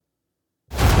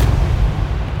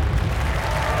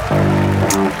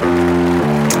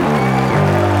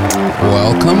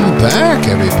Welcome back,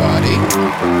 everybody.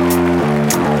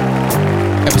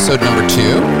 Episode number 2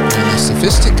 in the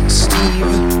Sophistic Steve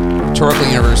Rhetorical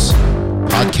Universe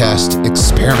podcast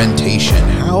experimentation.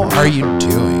 How are you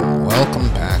doing? Welcome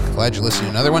back. Glad you're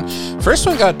listening to another one. First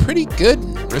one got pretty good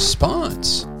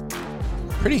response.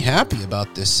 Pretty happy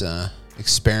about this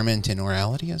experiment in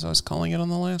orality, as I was calling it on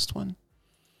the last one.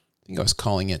 I think I was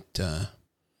calling it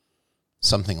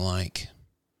something like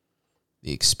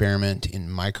the experiment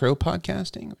in micro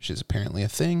podcasting, which is apparently a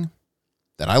thing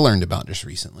that I learned about just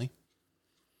recently.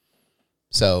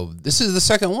 So this is the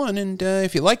second one, and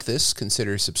if you like this,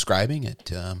 consider subscribing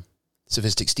at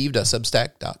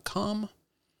sophisticsteve.substack.com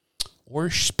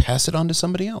or pass it on to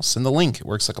somebody else. Send the link. It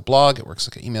works like a blog. It works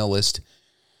like an email list.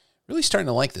 Really starting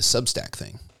to like this Substack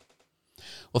thing.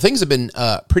 Well, things have been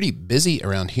pretty busy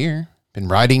around here. Been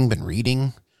writing, been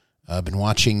reading, been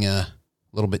watching a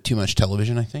little bit too much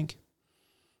television, I think.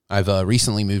 I've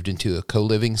recently moved into a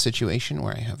co-living situation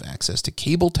where I have access to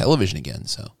cable television again,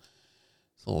 so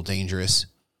it's a little dangerous.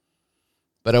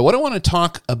 But what I want to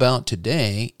talk about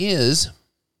today is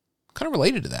kind of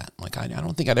related to that. Like, I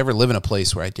don't think I'd ever live in a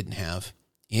place where I didn't have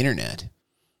internet,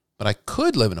 but I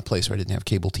could live in a place where I didn't have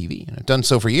cable TV, and I've done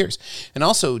so for years. And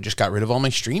also just got rid of all my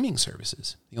streaming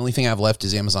services. The only thing I have left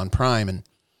is Amazon Prime, and,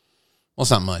 well,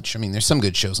 it's not much. I mean, there's some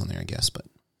good shows on there, I guess, but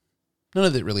none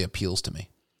of it really appeals to me.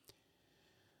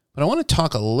 But I want to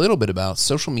talk a little bit about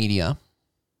social media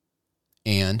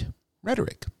and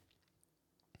rhetoric.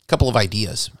 A couple of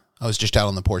ideas. I was just out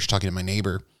on the porch talking to my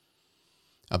neighbor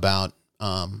about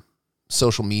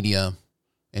social media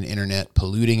and internet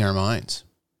polluting our minds.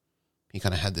 He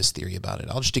kind of had this theory about it.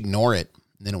 I'll just ignore it,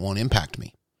 and then it won't impact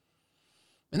me.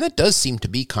 And that does seem to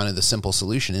be kind of the simple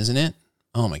solution, isn't it?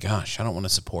 Oh my gosh, I don't want to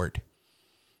support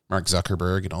Mark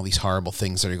Zuckerberg and all these horrible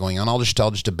things that are going on. I'll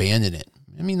just abandon it.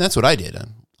 I mean, that's what I did.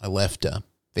 I left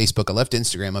Facebook. I left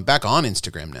Instagram. I'm back on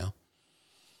Instagram now,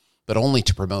 but only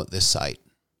to promote this site.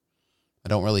 I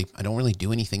don't really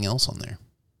do anything else on there.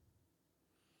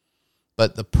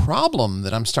 But the problem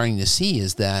that I'm starting to see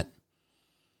is that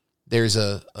there's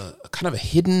a kind of a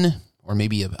hidden, or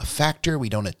maybe a factor we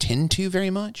don't attend to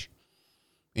very much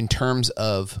in terms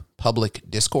of public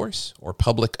discourse or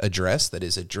public address, that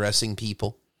is addressing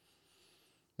people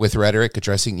with rhetoric,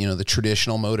 addressing, the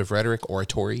traditional mode of rhetoric,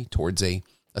 oratory, towards a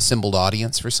assembled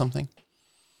audience for something.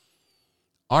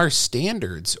 Our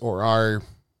standards or our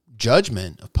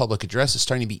judgment of public address is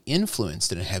starting to be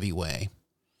influenced in a heavy way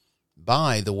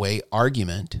by the way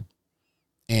argument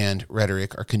and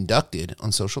rhetoric are conducted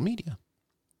on social media.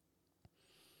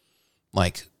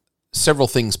 Like, several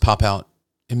things pop out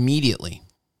immediately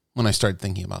when I started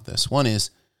thinking about this. One is,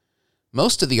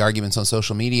 most of the arguments on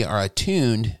social media are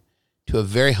attuned to a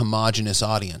very homogenous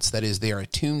audience. That is, they are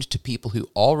attuned to people who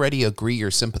already agree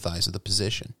or sympathize with the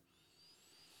position.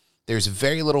 There's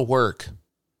very little work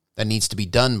that needs to be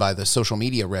done by the social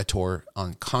media rhetor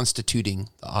on constituting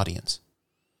the audience.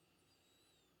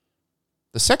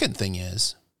 The second thing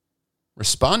is,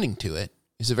 responding to it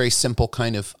is a very simple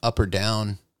kind of up or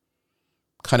down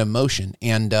kind of motion.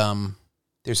 And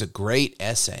there's a great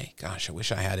essay. Gosh, I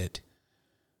wish I had it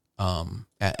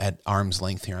at arm's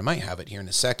length here. I might have it here in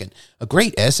a second. A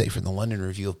great essay from the London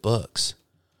Review of Books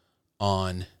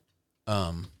on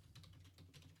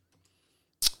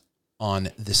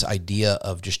this idea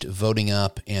of just voting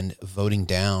up and voting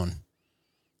down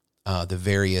the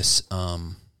various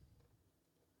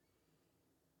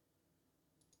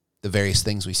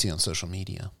things we see on social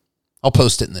media. I'll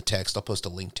post it in the text. I'll post a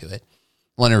link to it.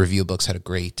 London Review of Books had a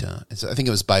great, I think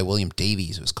it was by William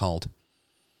Davies. It was called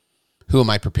Who Am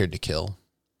I Prepared to Kill?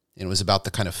 And it was about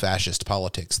the kind of fascist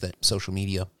politics that social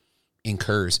media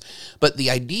incurs. But the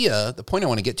point I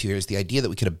want to get to here is the idea that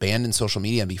we could abandon social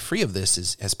media and be free of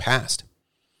this has passed.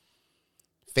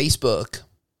 Facebook,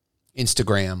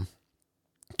 Instagram,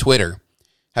 Twitter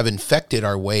have infected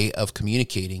our way of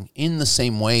communicating in the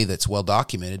same way that's well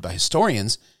documented by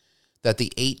historians that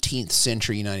the 18th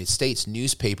century United States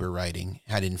newspaper writing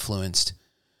had influenced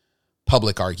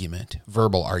public argument,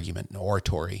 verbal argument, and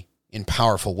oratory in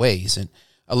powerful ways. And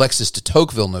Alexis de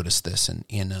Tocqueville noticed this in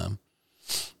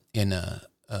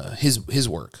his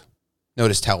work.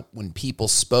 Noticed how when people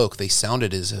spoke, they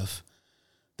sounded as if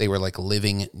they were like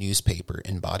living newspaper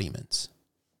embodiments.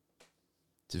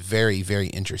 It's very, very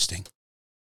interesting.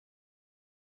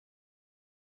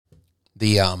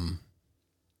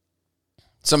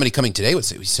 Somebody coming today would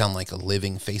say we sound like a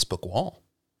living Facebook wall.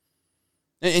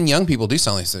 And young people do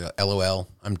sound like LOL,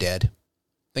 I'm dead.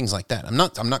 Things like that. I'm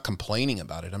not complaining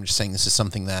about it. I'm just saying this is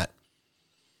something that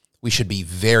we should be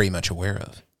very much aware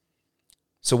of.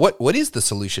 So what is the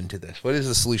solution to this? What is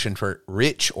the solution for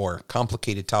rich or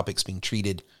complicated topics being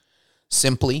treated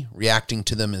simply, reacting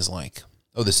to them as like,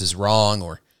 oh, this is wrong,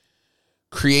 or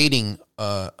creating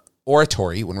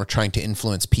oratory when we're trying to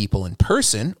influence people in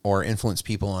person or influence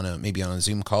people on maybe on a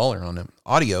Zoom call or on an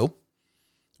audio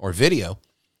or video?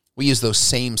 We use those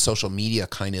same social media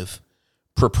kind of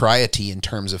propriety in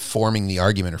terms of forming the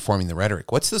argument or forming the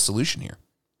rhetoric. What's the solution here?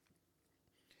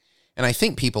 And I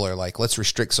think people are like, let's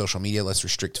restrict social media, let's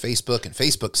restrict Facebook. And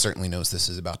Facebook certainly knows this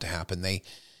is about to happen. They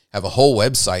have a whole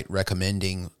website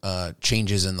recommending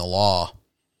changes in the law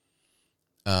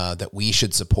that we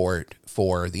should support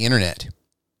for the internet.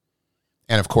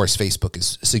 And of course, Facebook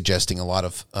is suggesting a lot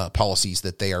of policies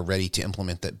that they are ready to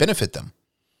implement that benefit them.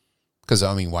 Because,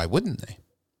 I mean, why wouldn't they?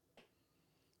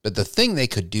 But the thing they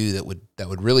could do that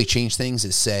would really change things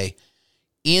is say,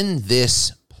 in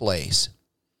this place,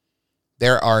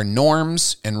 there are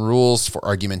norms and rules for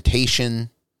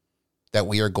argumentation that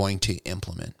we are going to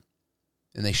implement.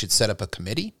 And they should set up a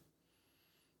committee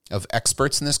of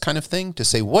experts in this kind of thing to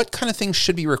say what kind of things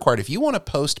should be required. If you want to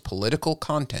post political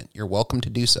content, you're welcome to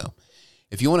do so.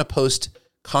 If you want to post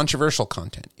controversial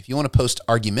content, if you want to post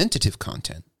argumentative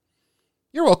content,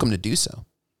 you're welcome to do so.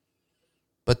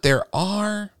 But there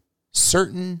are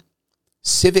certain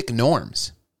civic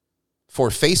norms for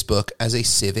Facebook as a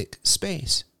civic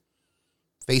space.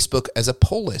 Facebook as a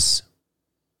polis,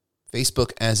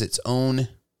 Facebook as its own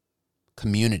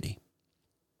community.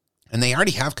 And they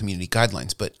already have community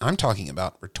guidelines, but I'm talking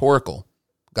about rhetorical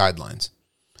guidelines.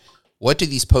 What do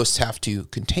these posts have to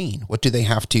contain? What do they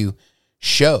have to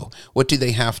show? What do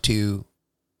they have to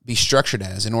be structured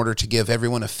as in order to give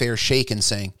everyone a fair shake in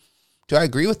saying, do I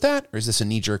agree with that? Or is this a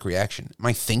knee-jerk reaction? Am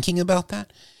I thinking about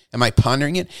that? Am I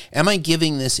pondering it? Am I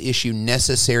giving this issue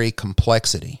necessary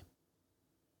complexity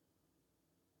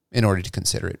in order to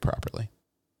consider it properly?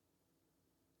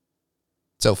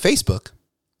 So Facebook,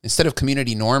 instead of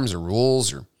community norms or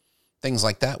rules or things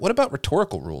like that, what about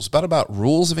rhetorical rules? What about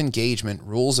rules of engagement,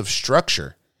 rules of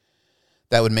structure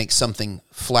that would make something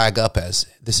flag up as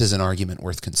this is an argument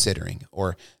worth considering,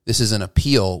 or this is an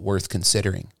appeal worth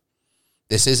considering.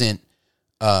 This isn't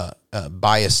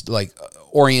biased, like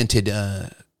oriented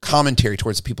commentary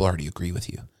towards people who already agree with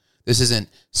you. This isn't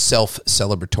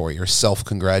self-celebratory or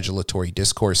self-congratulatory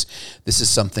discourse. This is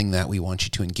something that we want you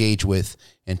to engage with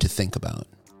and to think about.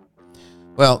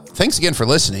 Well, thanks again for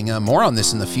listening. More on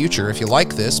this in the future. If you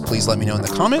like this, please let me know in the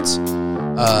comments.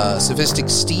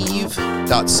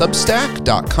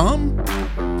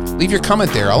 sophisticsteve.substack.com. Leave your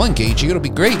comment there. I'll engage you. It'll be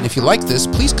great. And if you like this,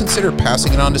 please consider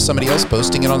passing it on to somebody else,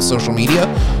 posting it on social media,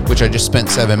 which I just spent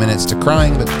 7 minutes to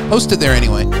crying, but post it there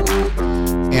anyway.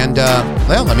 And,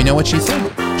 let me know what you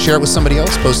think. Share it with somebody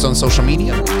else, post it on social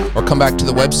media, or come back to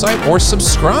the website, or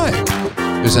subscribe.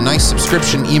 There's a nice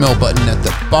subscription email button at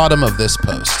the bottom of this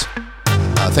post.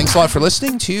 Thanks a lot for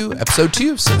listening to episode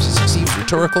 2 of Civic Steve's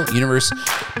Rhetorical Universe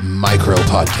Micro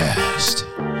Podcast.